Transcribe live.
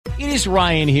is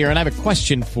Ryan here, and I have a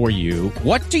question for you.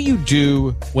 What do you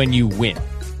do when you win?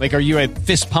 Like, are you a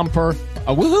fist pumper,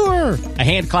 a woohooer, a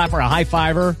hand clapper, a high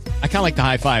fiver? I kind of like the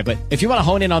high five, but if you want to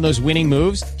hone in on those winning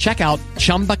moves, check out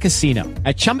Chumba Casino.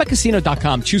 At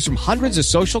ChumbaCasino.com, choose from hundreds of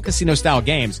social casino-style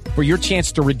games for your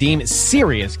chance to redeem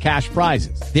serious cash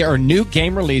prizes. There are new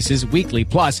game releases weekly,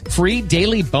 plus free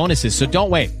daily bonuses. So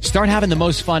don't wait. Start having the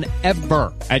most fun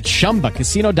ever at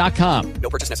ChumbaCasino.com.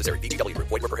 No purchase necessary. VGW. Void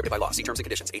where prohibited by law. See terms and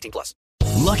conditions. 18+.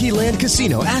 Lucky Land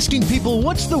Casino, asking people,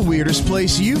 what's the weirdest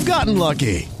place you've gotten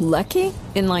lucky? Lucky?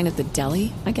 In line at the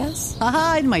deli, I guess?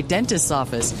 Aha, in my dentist's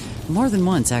office. More than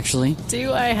once, actually.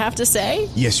 Do I have to say?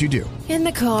 Yes, you do. In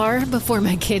the car before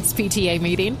my kids' PTA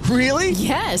meeting. Really?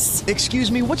 Yes. Excuse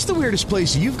me, what's the weirdest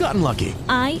place you've gotten lucky?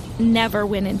 I never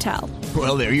win and tell.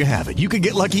 Well, there you have it. You can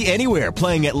get lucky anywhere,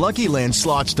 playing at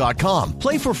LuckyLandSlots.com.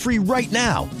 Play for free right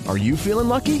now. Are you feeling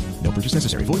lucky? No purchase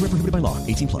necessary. Void where prohibited by law.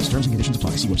 18+. Terms and conditions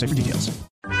apply. See website for details.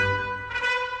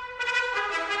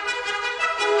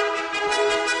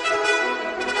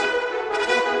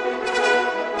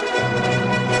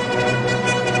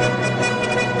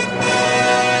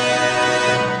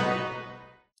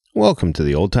 Welcome to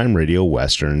the Old Time Radio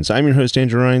Westerns. I'm your host,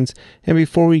 Andrew Rhynes, and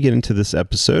before we get into this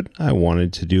episode, I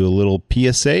wanted to do a little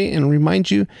PSA and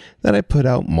remind you that I put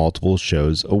out multiple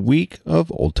shows a week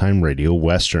of Old Time Radio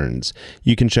Westerns.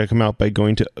 You can check them out by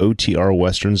going to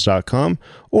otrwesterns.com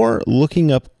or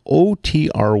looking up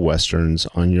OTR Westerns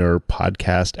on your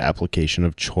podcast application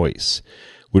of choice.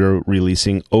 We're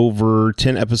releasing over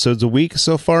 10 episodes a week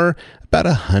so far, about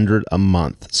 100 a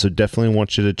month. So definitely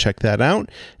want you to check that out.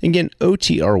 Again,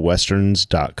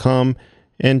 otrwesterns.com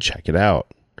and check it out.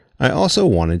 I also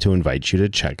wanted to invite you to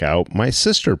check out my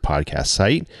sister podcast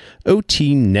site,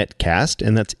 OT Netcast,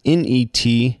 and that's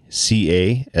Netcast.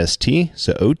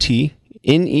 So OT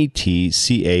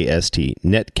Netcast,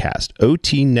 Netcast,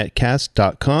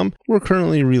 otnetcast.com. We're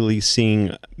currently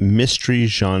releasing mystery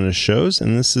genre shows,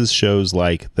 and this is shows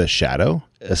like The Shadow,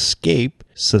 Escape,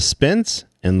 Suspense,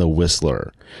 and The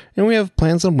Whistler. And we have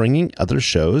plans on bringing other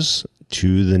shows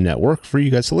to the network for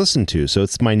you guys to listen to. So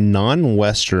it's my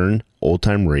non-Western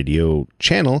old-time radio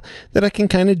channel that I can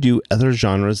kind of do other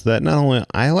genres that not only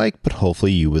I like, but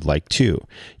hopefully you would like too.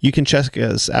 You can check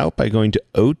us out by going to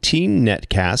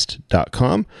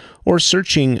otnetcast.com or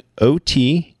searching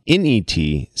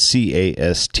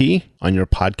OTNETCAST on your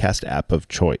podcast app of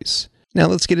choice. Now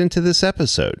let's get into this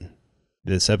episode.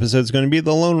 This episode is going to be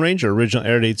The Lone Ranger. Original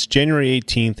air dates January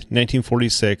 18th,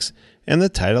 1946, and the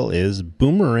title is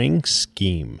Boomerang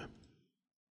Scheme.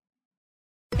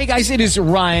 Hey guys, it is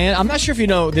Ryan. I'm not sure if you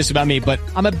know this about me, but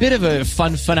I'm a bit of a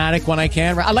fun fanatic when I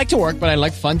can. I like to work, but I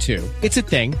like fun too. It's a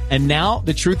thing. And now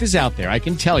the truth is out there. I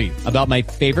can tell you about my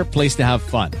favorite place to have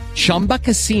fun. Chumba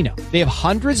Casino. They have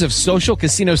hundreds of social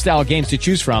casino style games to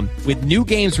choose from with new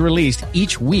games released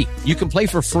each week. You can play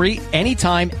for free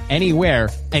anytime, anywhere.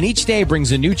 And each day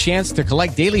brings a new chance to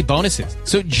collect daily bonuses.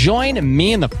 So join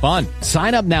me in the fun.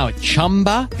 Sign up now at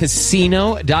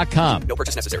ChumbaCasino.com. No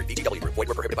purchase necessary. VGW. Void where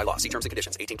prohibited by law. See terms and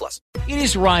conditions. 18+. It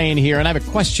is Ryan here, and I have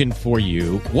a question for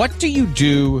you. What do you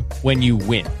do when you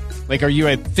win? Like, are you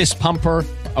a fist pumper,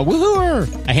 a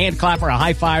woohooer, a hand clapper, a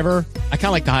high fiver? I kind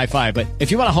of like the high five, but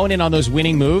if you want to hone in on those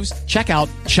winning moves, check out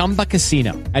Chumba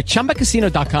Casino. At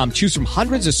ChumbaCasino.com, choose from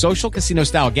hundreds of social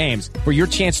casino-style games for your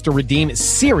chance to redeem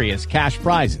serious cash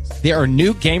prizes. There are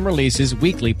new game releases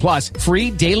weekly, plus free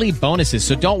daily bonuses.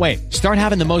 So don't wait. Start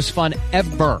having the most fun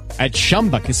ever at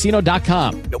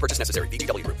ChumbaCasino.com. No purchase necessary.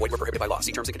 VGW. Void where prohibited by law.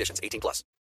 See terms and conditions. 18+.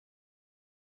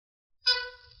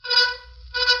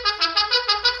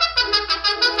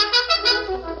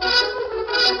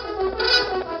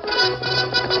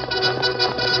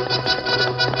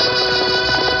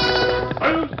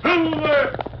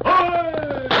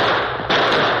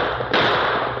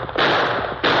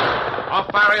 A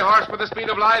fiery horse with the speed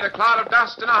of light, a cloud of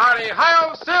dust, and a hearty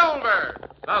Hi-Yo Silver,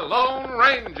 the Lone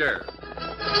Ranger.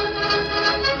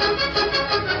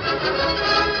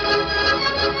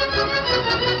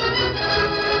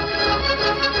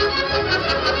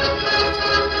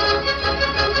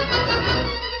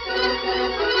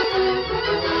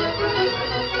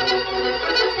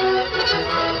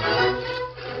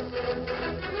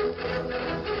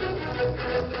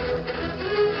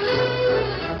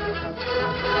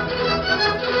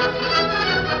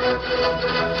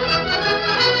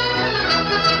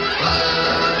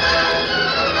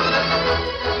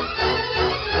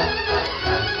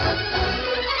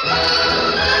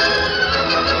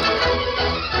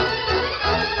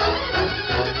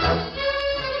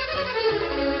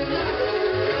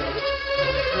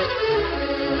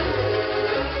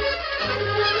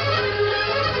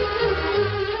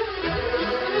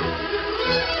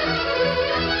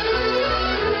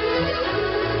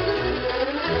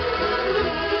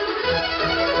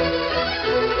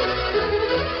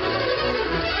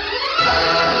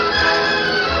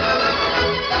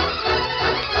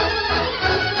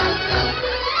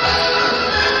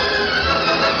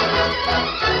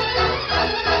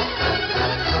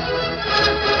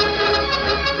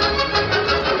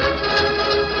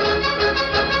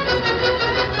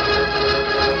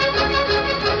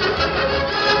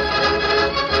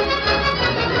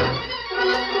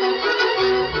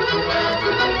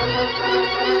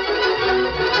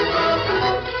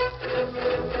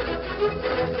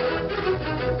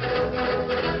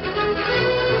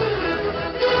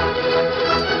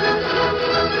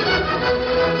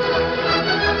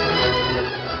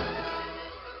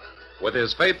 with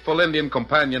his faithful Indian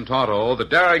companion Tonto, the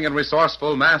daring and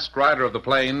resourceful masked rider of the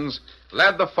plains,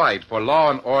 led the fight for law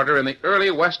and order in the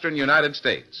early western United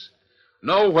States.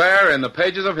 Nowhere in the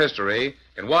pages of history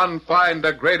can one find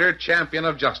a greater champion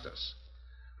of justice.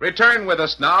 Return with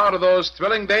us now to those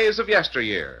thrilling days of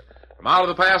yesteryear. From out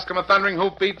of the past come the thundering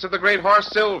hoofbeats of the great horse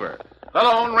Silver. The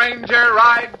Lone Ranger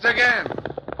rides again.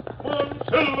 Come on,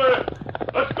 Silver!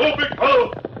 Let's go, big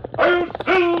fellow! Are you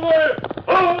Silver?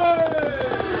 Away!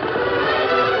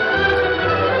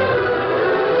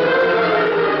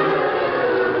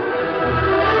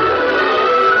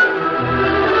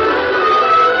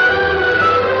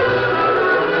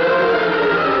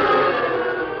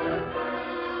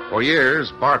 For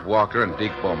years, Bart Walker and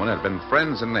Deke Bowman had been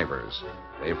friends and neighbors.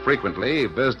 They frequently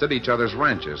visited each other's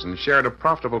ranches and shared a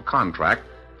profitable contract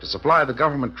to supply the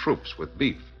government troops with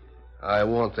beef. I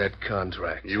want that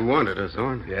contract. You wanted it,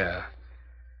 Thorne? Yeah.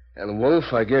 And,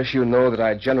 Wolf, I guess you know that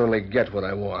I generally get what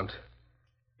I want.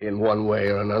 In one way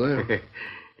or another.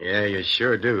 Yeah, you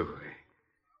sure do.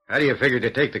 How do you figure to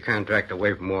take the contract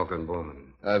away from Walker and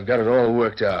Bowman? I've got it all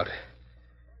worked out.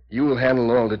 You will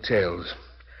handle all details.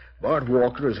 Bart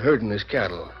Walker is herding his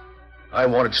cattle. I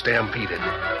want it stampeded.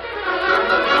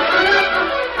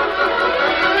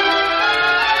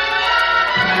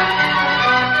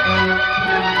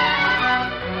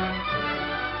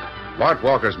 Bart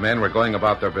Walker's men were going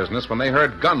about their business when they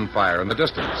heard gunfire in the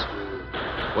distance.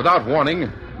 Without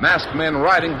warning, masked men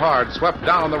riding hard swept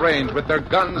down on the range with their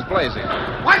guns blazing.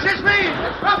 What's this mean?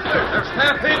 It's Rustler. They're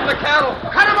stampeding the cattle.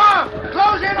 Cut them off!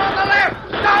 Close in on the left!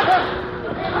 Stop them!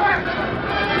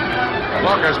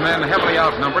 Walker's men, heavily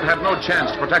outnumbered, had no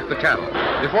chance to protect the cattle.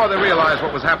 Before they realized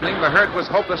what was happening, the herd was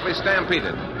hopelessly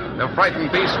stampeded. The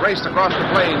frightened beasts raced across the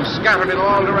plains, scattered in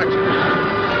all directions.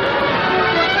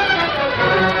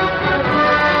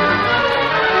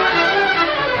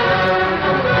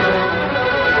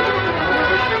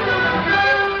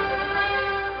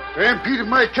 Stampeded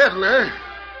my cattle, eh?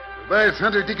 By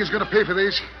thunder, Dick is going to pay for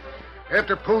this.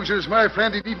 After posing as my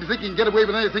friend, he needn't think he can get away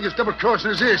with anything as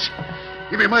double-crossing as this.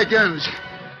 Give me my guns.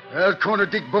 I'll corner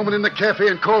Dick Bowman in the cafe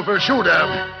and call for a showdown.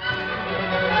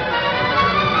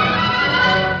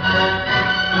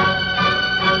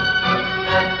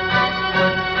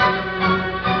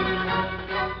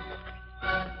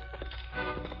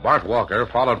 Bart Walker,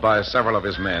 followed by several of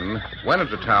his men, went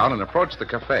into town and approached the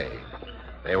cafe.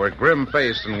 They were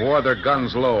grim-faced and wore their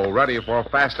guns low, ready for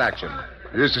fast action.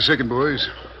 Just a second, boys.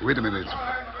 Wait a minute.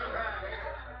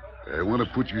 I want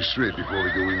to put you straight before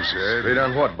we go inside. Straight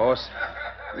on what, boss?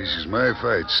 This is my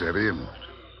fight, savvy?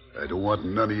 I don't want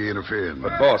none of you interfering.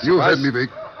 But, boss... You heard me, Vic.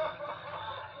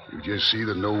 You just see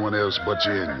that no one else butts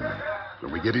in.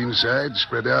 When we get inside,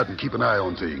 spread out and keep an eye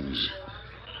on things.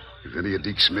 If any of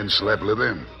Deke's men slap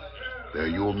leather, they're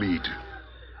your meat.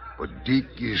 But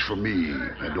Deke is for me,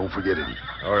 and don't forget it.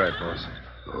 All right, boss.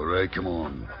 All right, come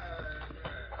on.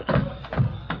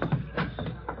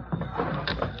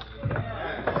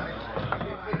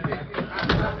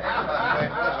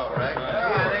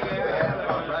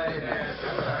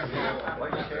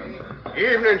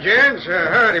 Evening, gents.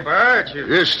 Howdy, Bart.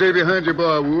 Yes, stay behind your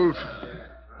bar, Wolf.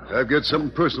 I've got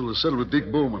something personal to settle with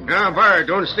Dick Bowman. Now, Bart,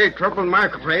 don't stay troubling my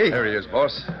play. There he is,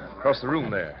 boss. Across the room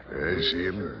there. I see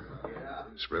him.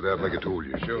 Spread out like I told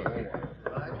you. Sure.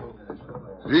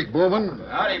 Dick Bowman.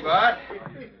 Howdy, Bart.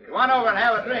 Come on over and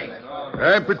have a drink.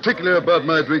 I'm particular about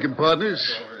my drinking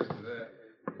partners.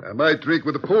 I might drink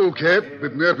with a polecat,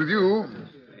 but not with you.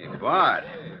 Hey, Bart,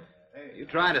 you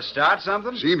trying to start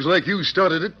something? Seems like you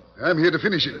started it. I'm here to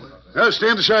finish it. Now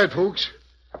stand aside, folks.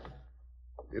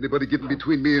 Anybody getting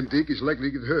between me and Dick is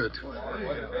likely to get hurt.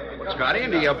 What's got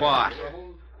into you, Bart?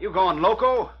 You going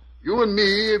loco? You and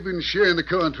me have been sharing the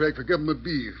contract for government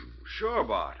beef. Sure,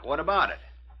 Bart. What about it?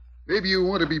 Maybe you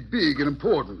want to be big and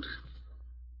important.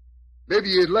 Maybe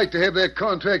you'd like to have that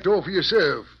contract all for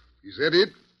yourself. Is that it?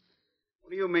 What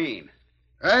do you mean?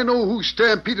 I know who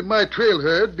stampeded my trail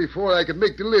herd before I could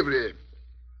make delivery.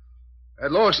 I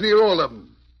lost near all of them.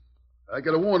 I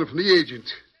got a warning from the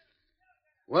agent.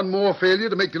 One more failure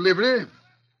to make delivery,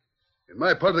 and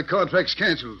my part of the contract's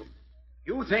canceled.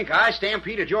 You think I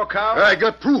stampeded your cow? I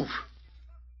got proof.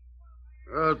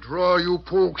 I'll draw you,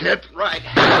 polecat. Right.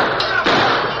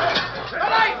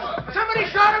 Somebody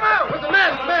shot him out! Where's the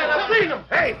man? I've seen him.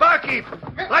 Hey, barkeep,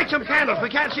 light some candles. We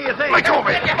can't see a thing. Let go,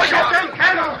 man. Let go. Them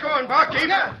candles going, barkeep.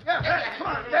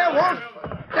 There, Wolf.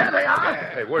 There they are.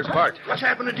 Hey, where's Bart? What's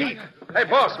happened to Deke? Hey,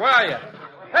 boss, where are you?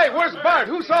 Hey, where's Bart?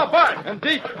 Who saw Bart? And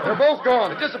Deke. They're both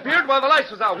gone. They disappeared while the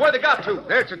lights was out. Where they got to?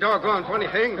 That's a doggone funny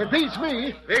thing. It beats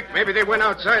me. Vic, maybe they went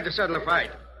outside to settle a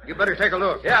fight. You better take a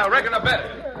look. Yeah, I reckon I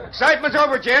better. Excitement's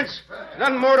over, gents.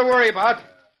 Nothing more to worry about.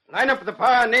 Line up at the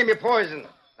bar and name your poison.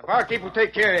 The barkeep will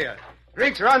take care of you.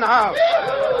 Drinks are on the house.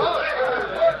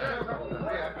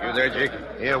 You there, Jake?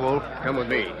 Yeah, Wolf. Come with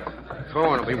me.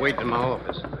 Thorne will be waiting in my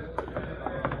office.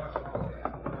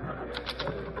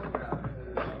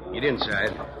 Get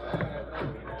inside.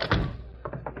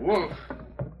 Wolf,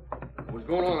 what's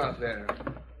going on out there?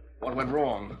 What went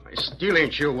wrong? I still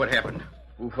ain't sure what happened.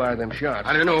 Who fired them shots?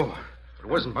 I don't know. It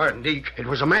wasn't Barton Deke. It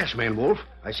was a masked man, Wolf.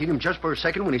 I seen him just for a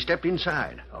second when he stepped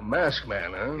inside. A masked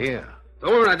man, huh? Yeah.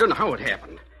 Thorne, I don't know how it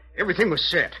happened. Everything was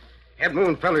set. Had my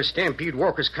own fellers stampede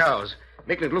Walker's cows,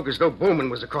 making it look as though Bowman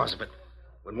was the cause of it.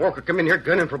 When Walker come in here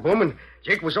gunning for Bowman,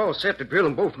 Jake was all set to drill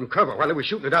them both from cover while they were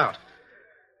shooting it out.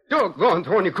 Doggone,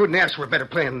 Thorne, you couldn't ask for a better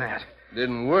plan than that.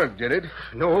 Didn't work, did it?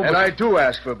 No, And I do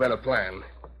ask for a better plan.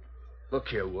 Look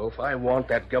here, Wolf, I want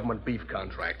that government beef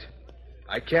contract.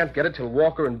 I can't get it till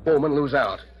Walker and Bowman lose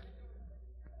out.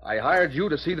 I hired you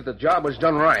to see that the job was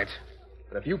done right.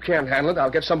 But if you can't handle it, I'll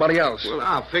get somebody else. Well,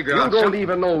 I'll figure You out don't something.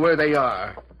 even know where they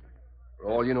are. For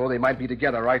all you know, they might be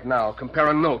together right now,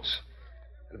 comparing notes.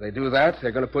 If they do that,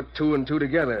 they're going to put two and two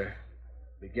together.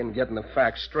 Begin getting the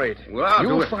facts straight. Well, I'll do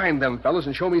You'll it. find them, fellas,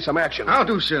 and show me some action. I'll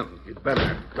do something. You'd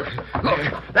better.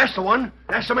 Look, that's the one.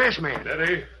 That's the masked man.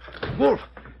 Steady. Wolf,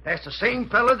 that's the same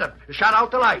fella that shot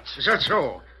out the lights. Is that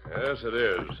so? Yes, it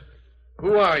is.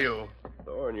 Who are you?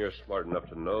 Thorne, you're smart enough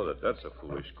to know that that's a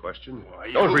foolish question.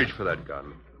 you- Don't reach for that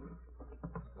gun.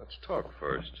 Let's talk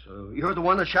first. You're the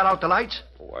one that shot out the lights?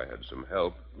 Oh, I had some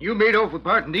help. You made off with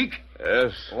Barton Deke?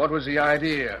 Yes. What was the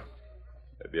idea?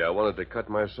 Maybe I wanted to cut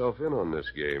myself in on this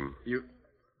game.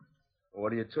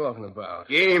 What are you talking about?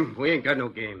 Game? We ain't got no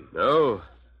game. No.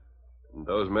 And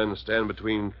those men stand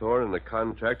between Thorne and the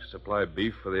contract to supply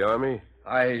beef for the army.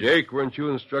 Jake, weren't you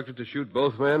instructed to shoot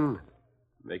both men?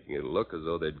 Making it look as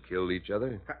though they'd killed each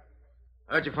other?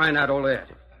 How'd you find out all that?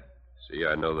 See,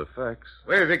 I know the facts.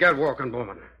 Where have you got Walker and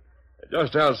Bowman?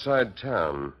 Just outside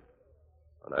town.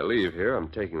 When I leave here, I'm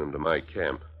taking them to my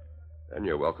camp. And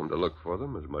you're welcome to look for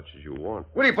them as much as you want.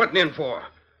 What are you putting in for?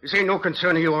 This ain't no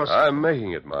concern of yours. I'm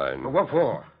making it mine. Well, what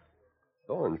for?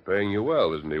 Thorne's paying you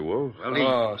well, isn't he, Wolf? Well,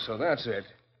 Oh, so that's it.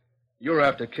 You're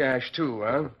after cash, too,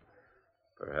 huh?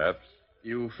 Perhaps.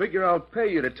 You figure I'll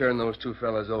pay you to turn those two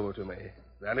fellas over to me.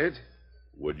 That it?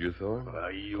 Would you, Thorne?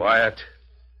 Quiet.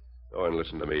 Thorne,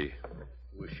 listen to me.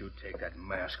 Wish you'd take that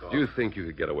mask off. Do you think you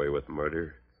could get away with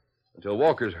murder? Until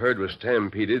Walker's herd was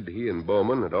stampeded, he and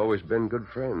Bowman had always been good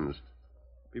friends.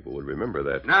 People would remember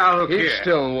that. Now, look Keep here.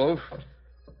 still, Wolf.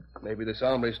 Maybe this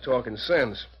hombre's talking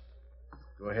sense.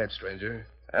 Go ahead, stranger.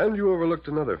 And you overlooked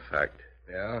another fact.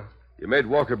 Yeah? You made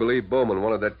Walker believe Bowman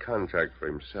wanted that contract for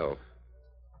himself.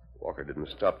 Walker didn't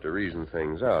stop to reason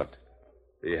things out.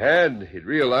 If he had, he'd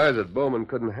realize that Bowman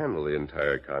couldn't handle the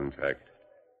entire contract.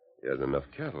 He hasn't enough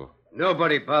cattle.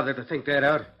 Nobody bothered to think that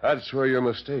out. That's where you're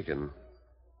mistaken.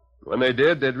 When they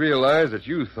did, they'd realize that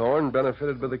you, Thorne,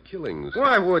 benefited by the killings.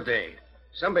 Why would they?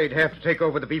 Somebody'd have to take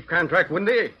over the beef contract, wouldn't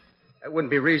they? That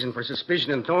wouldn't be reason for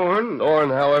suspicion in Thorne. Thorne,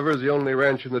 however, is the only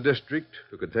rancher in the district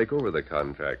who could take over the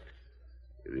contract.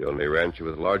 He's the only rancher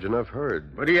with large enough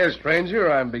herd. But he is,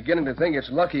 stranger. I'm beginning to think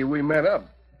it's lucky we met up.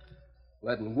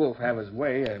 Letting Wolf have his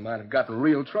way, I might have gotten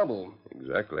real trouble.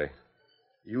 Exactly.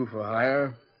 You for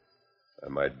hire? I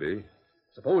might be.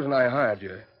 Supposing I hired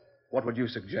you, what would you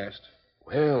suggest?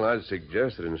 Well, I'd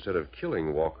suggest that instead of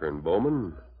killing Walker and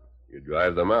Bowman, you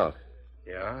drive them out.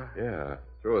 Yeah? Yeah.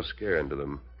 Throw a scare into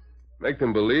them. Make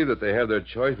them believe that they have their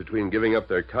choice between giving up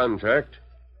their contract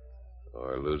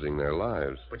or losing their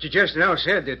lives. But you just now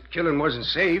said that killing wasn't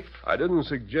safe. I didn't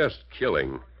suggest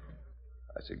killing.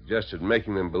 I suggested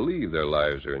making them believe their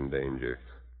lives are in danger.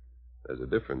 There's a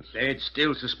difference. They'd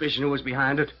still suspicion who was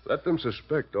behind it. Let them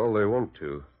suspect all they want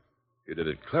to. If you did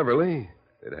it cleverly,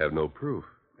 they'd have no proof.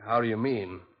 How do you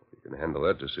mean? You can handle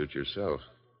that to suit yourself.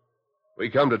 If we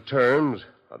come to terms,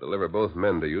 I'll deliver both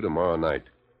men to you tomorrow night.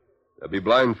 They'll be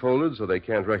blindfolded so they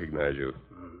can't recognize you.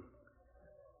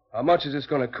 How much is this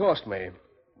going to cost me?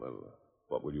 Well,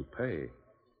 what will you pay?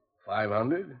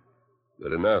 500?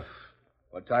 Good enough.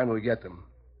 What time will we get them?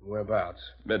 Whereabouts?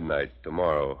 Midnight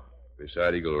tomorrow,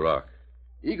 beside Eagle Rock.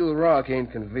 Eagle Rock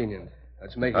ain't convenient.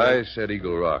 Let's make it... I said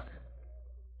Eagle Rock.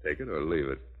 Take it or leave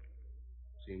it.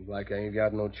 Seems like I ain't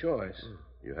got no choice.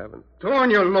 You haven't. Thorne,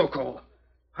 you're loco.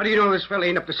 How do you know this fella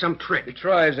ain't up to some trick? If he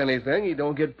tries anything, he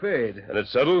don't get paid. And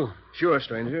it's settled? Sure,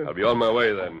 stranger. I'll be on my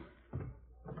way then.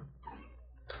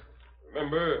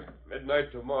 Remember,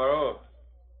 midnight tomorrow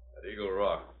at Eagle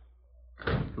Rock.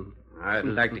 I'd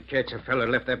like to catch a fella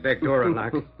who left that back door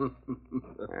unlocked.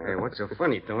 Hey, what's so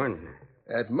funny, Thorne?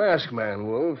 That mask man,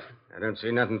 Wolf. I don't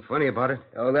see nothing funny about it.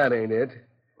 Oh, that ain't it.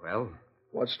 Well?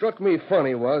 What struck me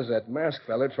funny was that masked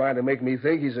fella trying to make me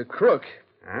think he's a crook.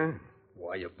 Huh?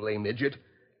 Why, you blame idiot.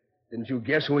 Didn't you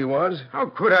guess who he was? How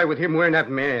could I with him wearing that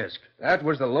mask? That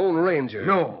was the Lone Ranger.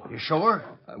 No. You sure?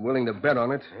 I'm willing to bet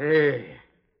on it. Hey,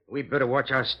 we better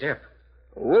watch our step.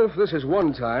 Wolf, this is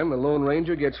one time the Lone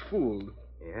Ranger gets fooled.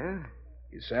 Yeah?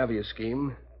 You savvy a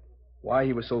scheme? Why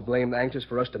he was so blamed anxious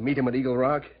for us to meet him at Eagle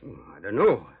Rock? I don't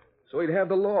know. So he'd have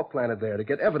the law planted there to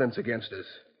get evidence against us.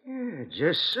 Yeah,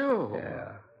 just so.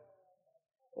 Yeah.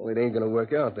 Only it ain't going to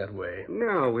work out that way.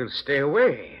 No, we'll stay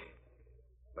away.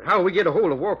 But how we get a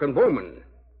hold of Walker and Bowman?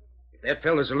 If that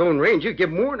fella's a Lone Ranger, give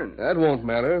him warning. That won't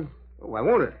matter. Oh, why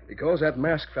won't it? Because that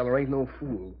masked fella ain't no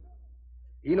fool.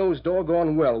 He knows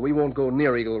doggone well we won't go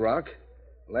near Eagle Rock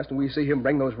unless we see him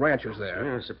bring those ranchers there.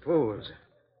 Yeah, I suppose.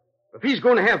 If he's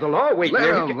going to have the law waiting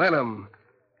there... Let him.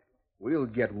 We'll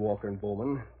get Walker and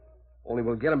Bowman. Only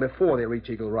we'll get them before they reach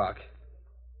Eagle Rock.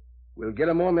 We'll get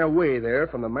them on their way there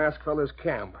from the masked fella's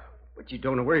camp. But you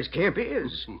don't know where his camp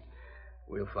is.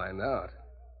 We'll find out.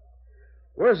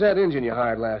 Where's that Injun you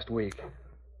hired last week?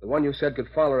 The one you said could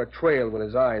follow a trail with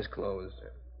his eyes closed.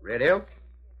 Red Elk?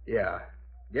 Yeah.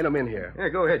 Get him in here. Yeah,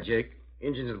 go ahead, Jake.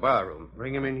 Injun's in the barroom.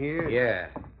 Bring him in here? Yeah.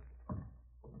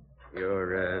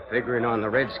 You're figuring on the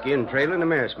redskin trailing the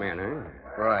masked man,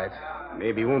 huh? Right.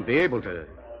 Maybe he won't be able to.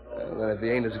 Well, if he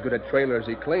ain't as good a trailer as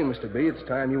he claims to be, it's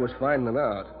time you was finding it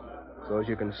out. So as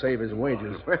you can save his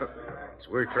wages. Well, it's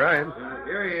worth trying.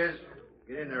 Here he is.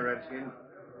 Get in there, Redskin.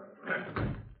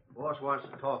 Boss wants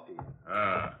to talk to you.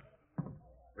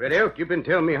 Red Elk, you've been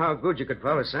telling me how good you could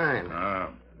follow sign.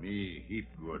 Me heap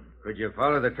good. Could you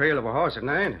follow the trail of a horse at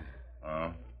night?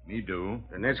 Me do.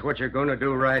 Then that's what you're going to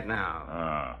do right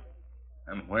now.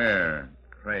 And where?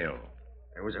 Trail?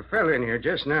 There was a fella in here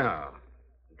just now.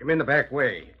 He come in the back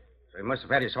way, so he must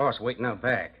have had his horse waiting out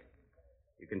back.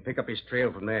 You can pick up his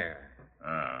trail from there.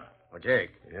 Well,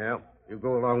 Jake. Yeah? You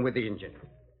go along with the Injun.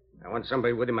 I want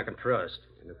somebody with him I can trust.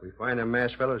 And if we find a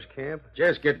masked fellow's camp?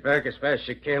 Just get back as fast as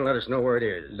you can. Let us know where it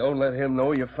is. Don't let him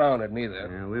know you found it, neither.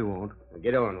 Yeah, we won't. Well,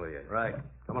 get on with you. Right.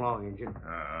 Come along, Injun.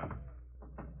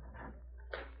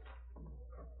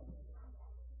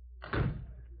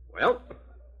 Well,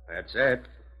 that's that.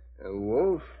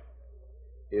 Wolf,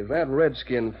 if that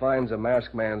redskin finds a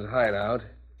masked man's hideout,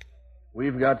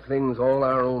 we've got things all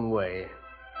our own way.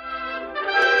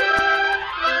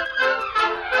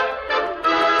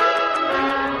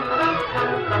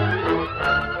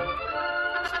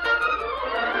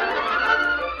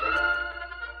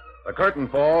 The curtain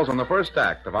falls on the first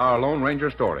act of our Lone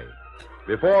Ranger story.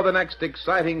 Before the next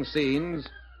exciting scenes,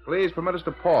 please permit us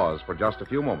to pause for just a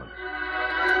few moments.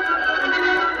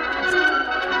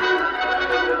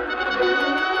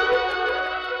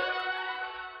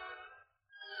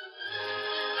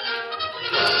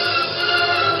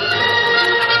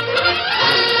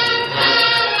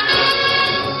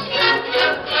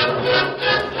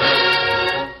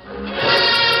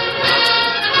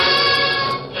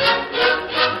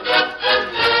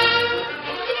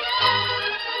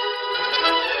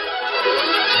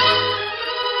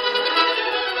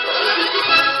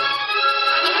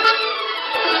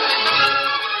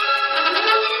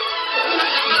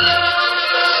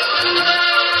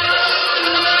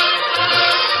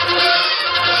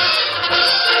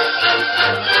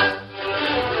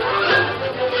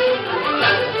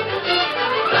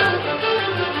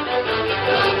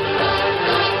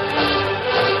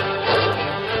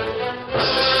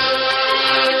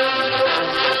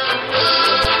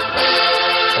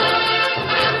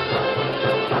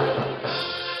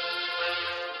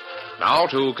 Now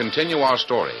to continue our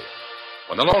story.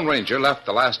 When the Lone Ranger left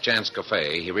the Last Chance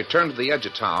Cafe, he returned to the edge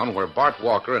of town where Bart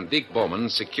Walker and Deke Bowman,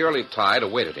 securely tied,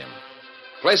 awaited him.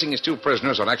 Placing his two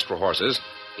prisoners on extra horses,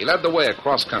 he led the way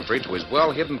across country to his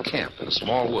well-hidden camp in a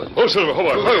small wood. Oh, Silver,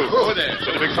 hold on. Oh, there.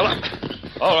 Steady, big fella.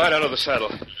 All right, out of the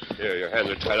saddle. Here, your hands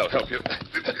are tied. I'll help you.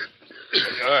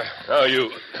 Now you.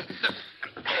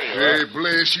 Hey,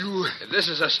 bless you. This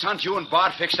is a stunt you and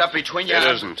Bart fixed up between you.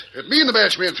 It isn't. That me and the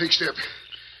matchman fixed up.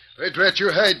 I'd rat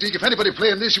your hide, Deke. If anybody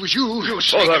playing this, it was you.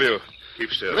 Both of you.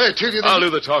 Keep still. But I tell you that... I'll do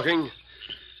the talking.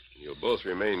 You'll both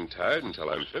remain tied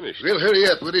until I'm finished. Well, hurry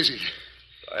up. What is it?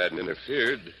 If I hadn't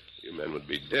interfered, you men would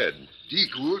be dead.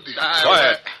 Deke would.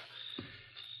 Quiet.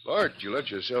 Bart, you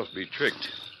let yourself be tricked.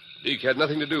 Deke had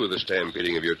nothing to do with the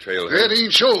stampeding of your trailhead. That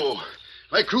ain't so.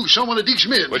 My crew saw one of Deke's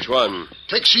men. Which one?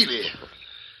 Tex Seeley.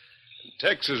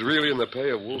 Tex is really in the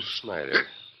pay of Wolf Snyder.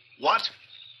 What?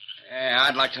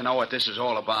 I'd like to know what this is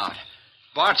all about.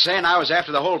 Bart saying I was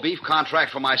after the whole beef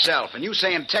contract for myself, and you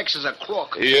saying Tex is a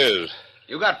crook. He is.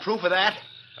 You got proof of that?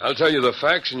 I'll tell you the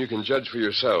facts, and you can judge for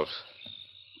yourself.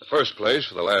 the first place,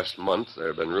 for the last month, there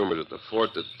have been rumors at the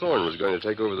fort that Thorne was going to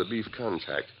take over the beef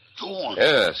contract. Thorne?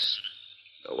 Yes.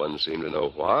 No one seemed to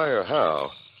know why or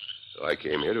how. So I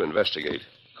came here to investigate.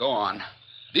 Go on.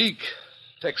 Deke,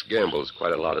 Tex gambles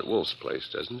quite a lot at Wolf's place,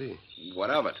 doesn't he? What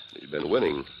of it? He's been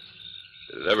winning.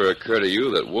 Did it ever occur to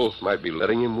you that Wolf might be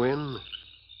letting him win?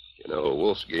 You know,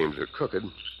 Wolf's games are crooked.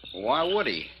 Why would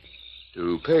he?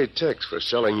 To pay Tex for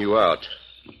selling you out.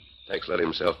 Tex let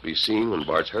himself be seen when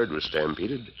Bart's herd was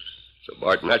stampeded. So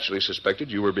Bart naturally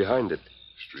suspected you were behind it.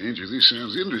 Stranger, this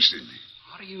sounds interesting.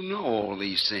 How do you know all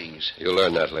these things? You'll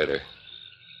learn that later.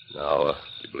 Now,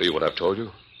 you believe what I've told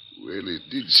you? Well, it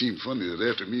did seem funny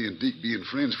that after me and Deke being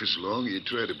friends for so long, he'd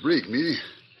try to break me.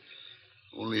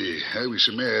 Only I was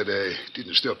so mad I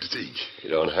didn't stop to think. You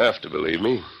don't have to believe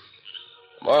me.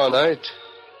 Tomorrow night,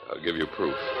 I'll give you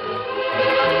proof.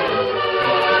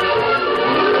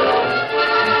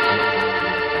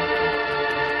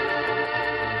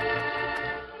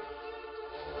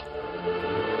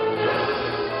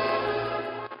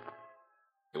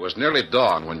 It was nearly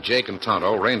dawn when Jake and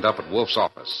Tonto reined up at Wolf's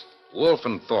office. Wolf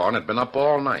and Thorne had been up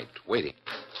all night, waiting.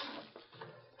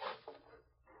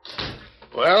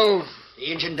 Well,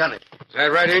 the engine done it. Is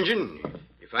that right, Injun?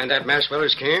 You find that masked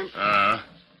feller's camp?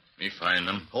 Me find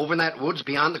them. Over in that woods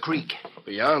beyond the creek.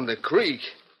 Beyond the creek?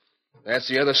 That's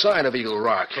the other side of Eagle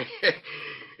Rock.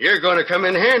 You're going to come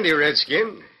in handy,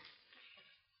 Redskin.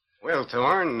 Well,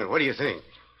 Thorne, what do you think?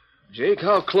 Jake,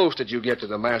 how close did you get to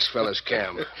the masked fella's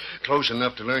camp? Close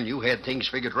enough to learn you had things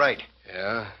figured right.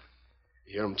 Yeah?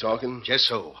 You hear him talking? Just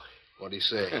so. What'd he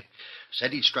say?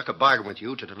 Said he'd struck a bargain with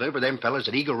you to deliver them fellas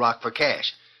at Eagle Rock for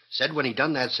cash. Said when he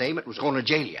done that same, it was going to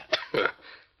jail you.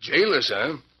 Jail us,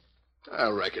 huh? I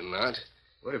reckon not.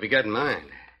 What have you got in mind?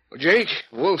 Well, Jake,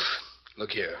 Wolf,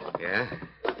 look here. Yeah?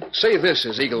 Say this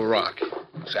is Eagle Rock.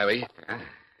 Savvy? Yeah?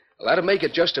 Well, that'll make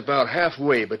it just about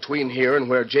halfway between here and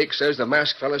where Jake says the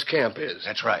masked fella's camp is.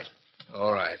 That's right.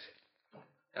 All right.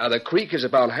 Now, the creek is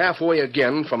about halfway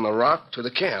again from the rock to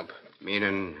the camp.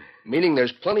 Meaning? Meaning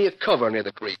there's plenty of cover near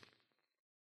the creek.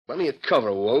 Plenty of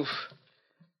cover, Wolf,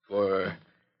 for,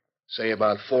 say,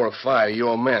 about 4 or 5 of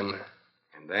your men.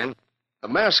 And then? The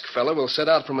masked fella will set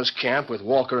out from his camp with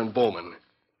Walker and Bowman.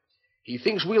 He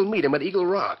thinks we'll meet him at Eagle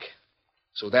Rock.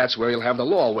 So that's where he'll have the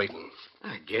law waiting.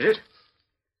 I get it.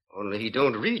 Only he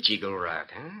don't reach Eagle Rock,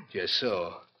 huh? Just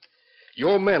so.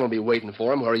 Your men will be waiting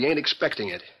for him where he ain't expecting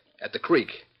it, at the creek,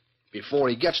 before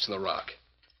he gets to the rock.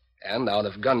 And out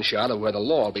of gunshot of where the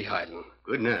law will be hiding.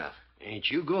 Good enough. Ain't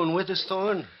you going with us,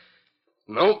 Thorne?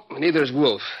 No, neither is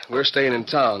Wolf. We're staying in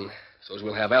town, so as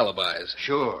we'll have alibis.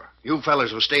 Sure. You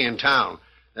fellas will stay in town.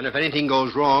 Then if anything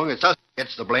goes wrong, it's us that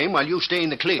gets the blame while you stay in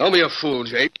the clear. Don't be a fool,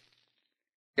 Jake.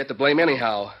 Get the blame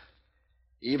anyhow.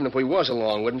 Even if we was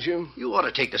along, wouldn't you? You ought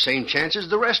to take the same chances as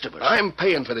the rest of us. I'm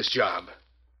paying for this job.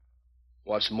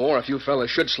 What's more, if you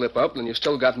fellas should slip up, then you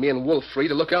still got me and Wolf free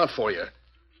to look out for you.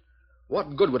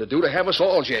 What good would it do to have us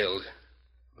all jailed?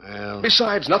 Well...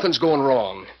 Besides, nothing's going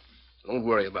wrong. Don't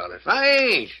worry about it. I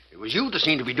ain't. It was you that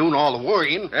seemed to be doing all the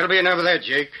worrying. That'll be enough of that,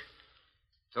 Jake.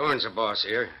 Thorne's the boss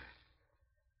here.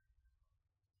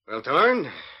 Well, Thorne,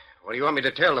 what do you want me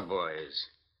to tell the boys?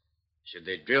 Should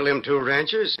they drill them 2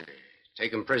 ranchers or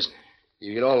take them prisoner?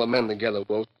 You get all the men together,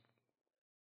 Wolf.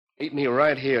 Meet me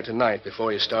right here tonight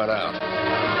before you start out.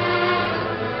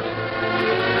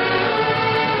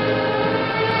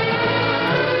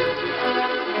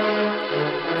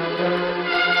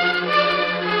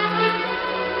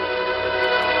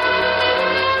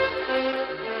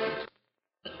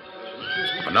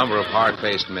 A number of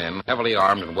hard-faced men, heavily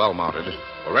armed and well-mounted,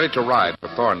 were ready to ride for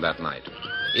Thorne that night.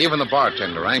 Even the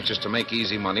bartender, anxious to make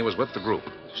easy money, was with the group.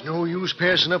 There's no use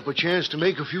passing up a chance to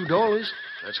make a few dollars.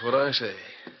 That's what I say.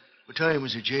 What time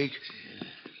is it, Jake?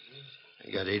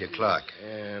 I got 8 o'clock.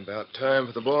 Yeah, about time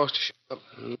for the boss to show up.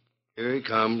 Here he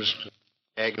comes,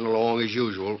 tagging along as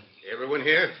usual. Everyone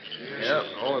here? Yeah,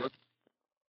 all of it.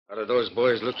 How do those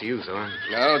boys look to you, Thorne?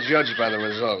 I'll judge by the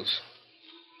results.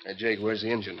 Hey, Jake, where's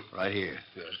the engine? Right here.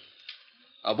 Good.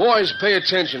 Now, boys, pay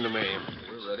attention to me.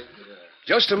 We're ready.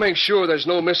 Just to make sure there's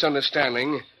no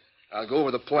misunderstanding, I'll go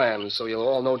over the plans so you'll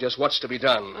all know just what's to be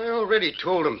done. I already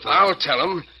told them, Thorne. I'll tell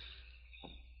them.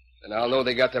 Then I'll know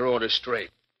they got their orders straight.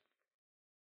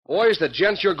 Boys, the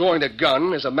gent you're going to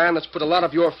gun is a man that's put a lot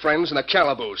of your friends in a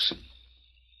calaboose.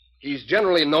 He's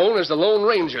generally known as the Lone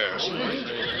Ranger.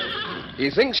 He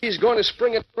thinks he's going to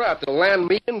spring a trap that'll land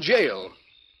me in jail.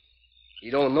 He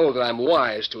don't know that I'm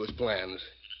wise to his plans.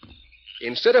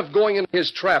 Instead of going in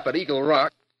his trap at Eagle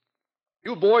Rock,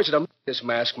 you boys are to meet this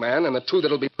masked man and the 2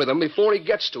 that'll be with him before he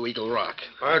gets to Eagle Rock.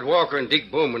 Bart Walker and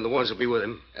Dick Bowman, the ones that'll be with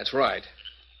him. That's right.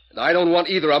 And I don't want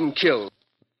either of them killed.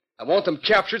 I want them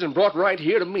captured and brought right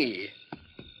here to me.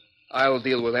 I'll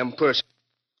deal with them personally.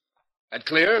 That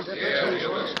clear?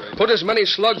 Yeah. Put as many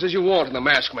slugs as you want in the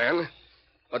masked man,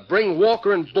 but bring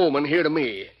Walker and Bowman here to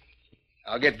me.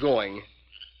 I'll get going.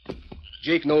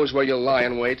 Jake knows where you'll lie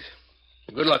in wait.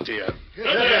 Good luck to you.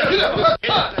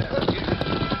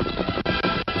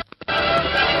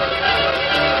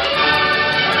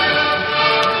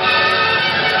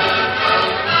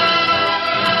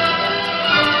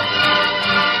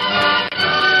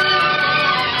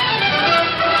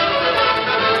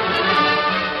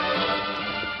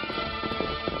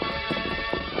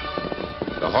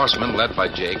 The horsemen, led by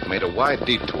Jake, made a wide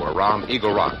detour around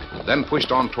Eagle Rock, then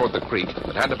pushed on toward the creek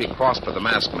that had to be crossed by the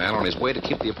masked man on his way to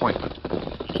keep the appointment.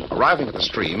 Arriving at the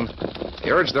stream, they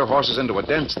urged their horses into a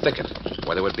dense thicket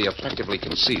where they would be effectively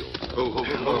concealed.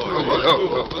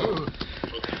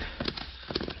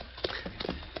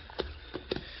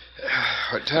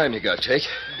 What time you got, Jake?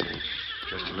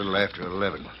 Just a little after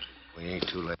 11. We ain't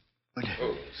too late.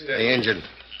 Hey, Injun.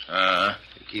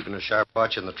 You keeping a sharp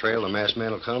watch on the trail? The masked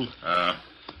man will come?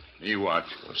 You watch.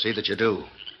 Well, see that you do.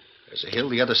 There's a hill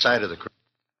the other side of the creek.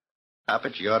 Top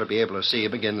it, you ought to be able to see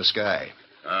him again in the sky.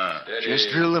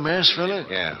 Just drill the masked fella?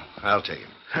 Yeah, I'll take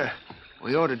him.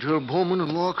 We ought to drill Bowman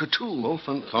and Walker, too. Wolf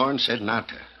and Thorne said not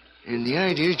to. And the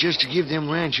idea is just to give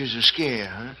them ranchers a scare,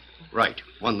 huh? Right.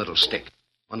 One little stick.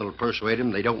 One that'll persuade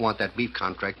them they don't want that beef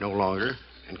contract no longer,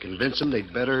 and convince them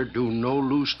they'd better do no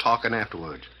loose talking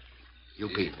afterwards. You,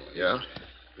 Pete. Yeah?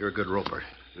 You're a good roper.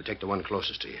 You take the one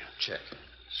closest to you. Check.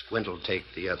 Squint will take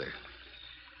the other.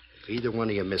 If either one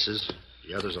of you misses,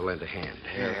 the others will lend a hand.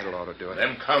 Yeah, that'll ought to do it.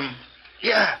 Them come.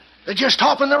 Yeah, they're just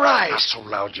hopping the rise. Not so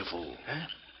loud, you fool. Huh?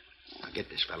 Now get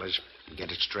this, fellas, and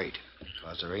get it straight,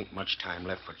 because there ain't much time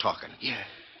left for talking. Yeah.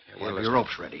 Well, have your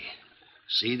ropes ready.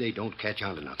 See they don't catch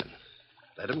on to nothing.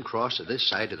 Let them cross to this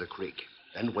side of the creek.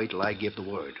 Then wait till I give the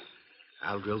word.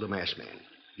 I'll drill the masked man.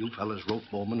 You fellas rope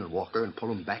Bowman and Walker and pull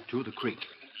them back through the creek.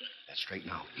 That's straight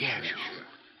now. Yeah, sure.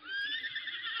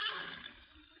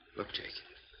 Look, Jake.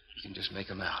 You can just make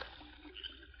them out.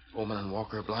 Bowman and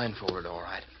Walker are blindfolded, all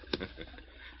right.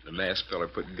 The masked fella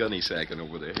put gunny sacking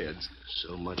over their heads.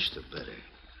 So much the better.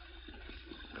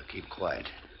 Now keep quiet.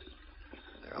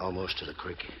 They're almost to the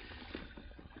creek.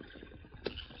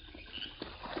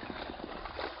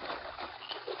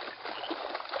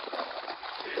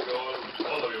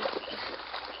 All of you.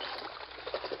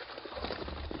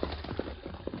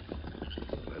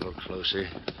 A little closer.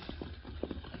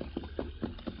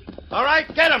 All right,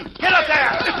 get him. Get up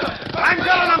there. I'm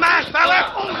drilling a masked fella.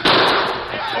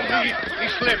 He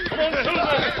slipped. Come on,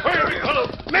 Hello.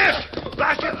 Miss!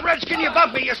 Blasted redskin, you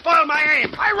bumped me. You spoiled my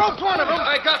aim. I roped one of them.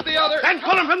 I got the other. Then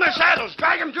pull them from their saddles.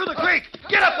 Drag them through the creek.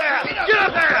 Get up there. Get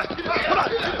up there. Come on.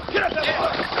 Get up there.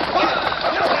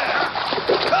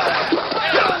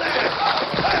 Get up there.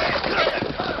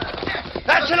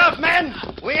 That's enough, men.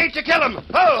 We ain't to kill him.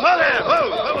 Ho there. Ho.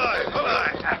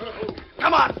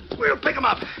 Come on. We'll pick him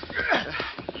up. The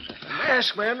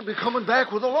masked man will be coming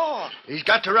back with the law. He's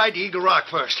got to ride to Eagle Rock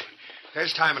first.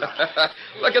 There's time enough.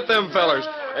 Look at them fellers.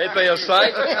 Ain't they a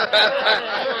sight?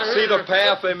 See the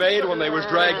path they made when they was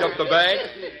dragged up the bank?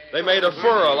 They made a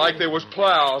furrow like they was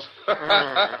plows.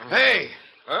 Hey!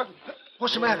 Huh?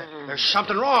 What's the matter? There's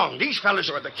something wrong. These fellers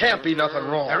are... There can't be nothing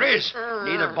wrong. There is.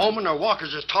 Neither Bowman nor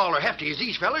Walker's as tall or hefty as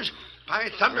these fellers. By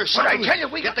thunder, But I tell you,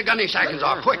 we... Get the gunny sackings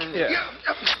off, quick. Yeah.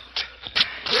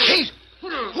 Kate,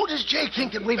 who does Jake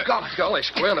think that we've got? Golly,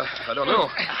 Squint, I don't know.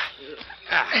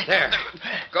 There.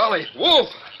 Golly, Wolf!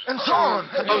 And Thorne.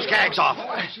 Cut those gags off.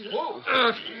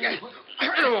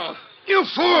 You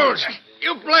fools!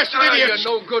 You blasted idiots!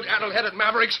 You no good, addle-headed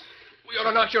mavericks. We ought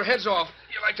to knock your heads off.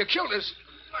 You like to kill us.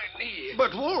 My knee.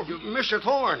 But, Wolf, Mr.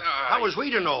 Thorne, how was we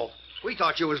to know? We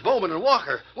thought you was Bowman and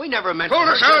Walker. We never meant Pull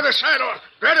to us hurt out you. of the saddle.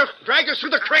 Drag us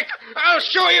through the creek. I'll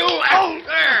show you. Oh,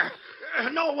 there.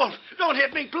 No, Wolf. Don't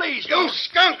hit me, please. You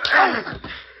skunk.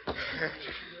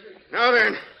 Now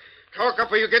then, talk up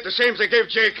or you get the same as they gave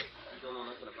Jake.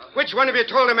 Which one of you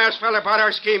told the masked fella about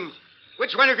our scheme?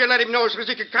 Which one of you let him know so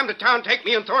he could come to town, take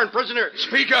me and Thorne prisoner?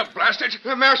 Speak up, blast it.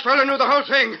 The masked fella knew the whole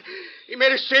thing. He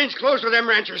made us change clothes with them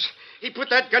ranchers. He put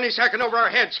that gunny sacking over our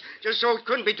heads just so it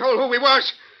couldn't be told who we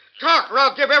was. Talk, or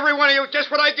I'll give every one of you just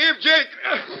what I gave Jake.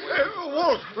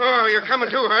 Wolf. Oh, you're coming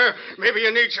too, huh? Maybe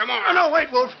you need some more. No,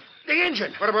 wait, Wolf. The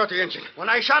engine. What about the engine? When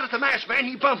I shot at the masked man,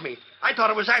 he bumped me. I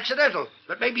thought it was accidental,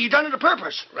 but maybe he done it on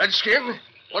purpose. Redskin?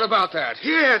 What about that?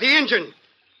 Yeah, the engine.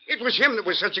 It was him that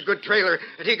was such a good trailer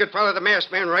that he could follow the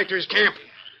masked man right to his camp.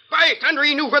 By thunder,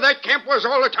 he knew where that camp was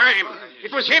all the time.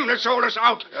 It was him that sold us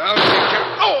out.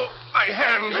 Oh! My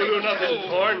hand. You'll do nothing,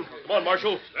 Thorne. Come on,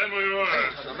 Marshal. Then we will.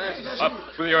 Up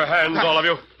with your hands, all of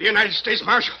you. The United States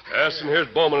Marshal. Yes, and here's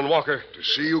Bowman and Walker. To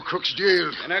see you crooks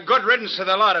jailed. And a good riddance to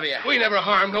the lot of you. We never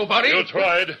harmed nobody. You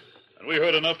tried. And we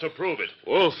heard enough to prove it.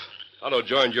 Wolf, Tonto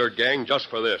joined your gang just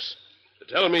for this. To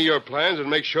tell me your plans and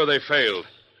make sure they failed.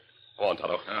 Go on,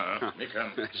 Tonto. Me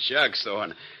come. Shucks,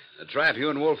 Thorne. The trap you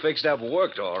and Wolf fixed up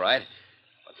worked all right.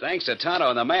 But thanks to Tonto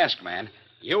and the Masked Man,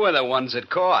 you were the ones that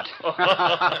caught.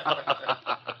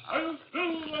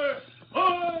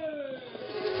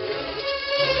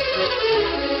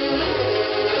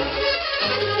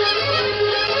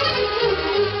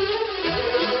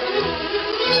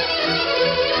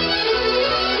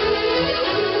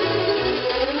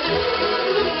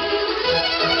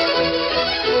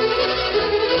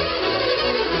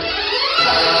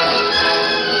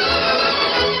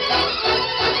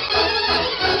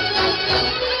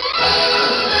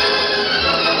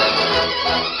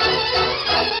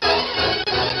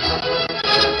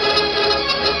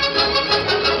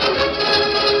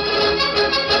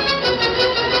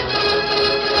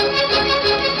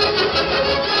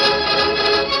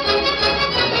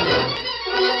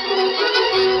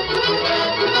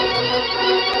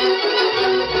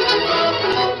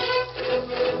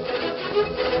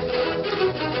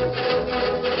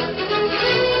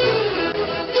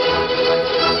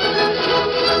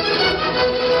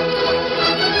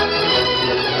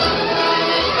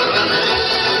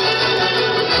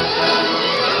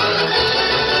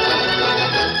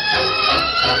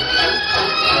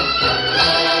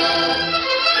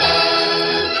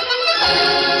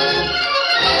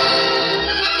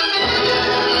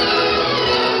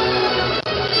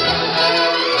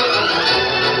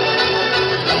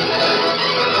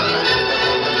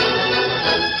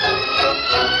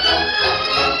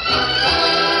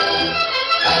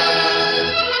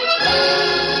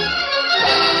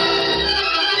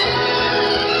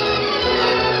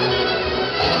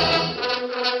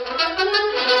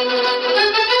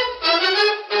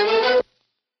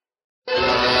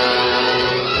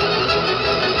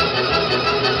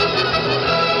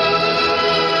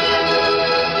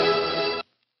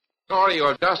 The story you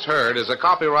have just heard is a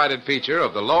copyrighted feature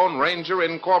of the Lone Ranger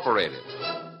Incorporated.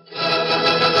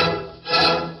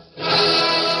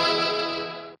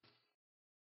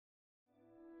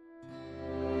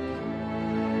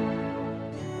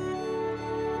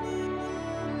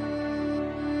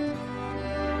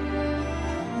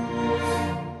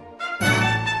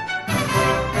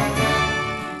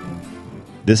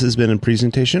 This has been a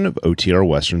presentation of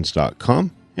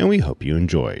OTRWesterns.com, and we hope you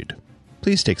enjoyed.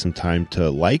 Please take some time to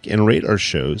like and rate our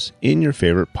shows in your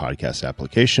favorite podcast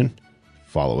application.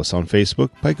 Follow us on Facebook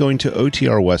by going to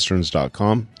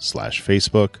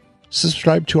OTRWesterns.com/Facebook.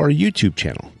 Subscribe to our YouTube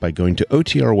channel by going to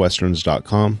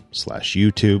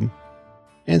OTRWesterns.com/YouTube.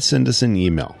 And send us an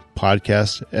email,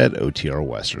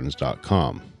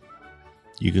 podcast@OTRWesterns.com.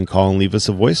 You can call and leave us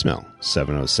a voicemail,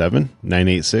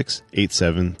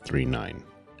 707-986-8739.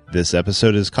 This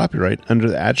episode is copyright under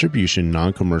the Attribution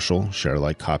Non-Commercial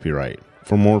Share-alike copyright.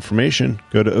 For more information,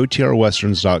 go to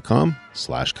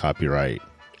OTRWesterns.com/copyright.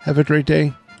 Have a great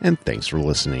day, and thanks for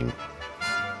listening.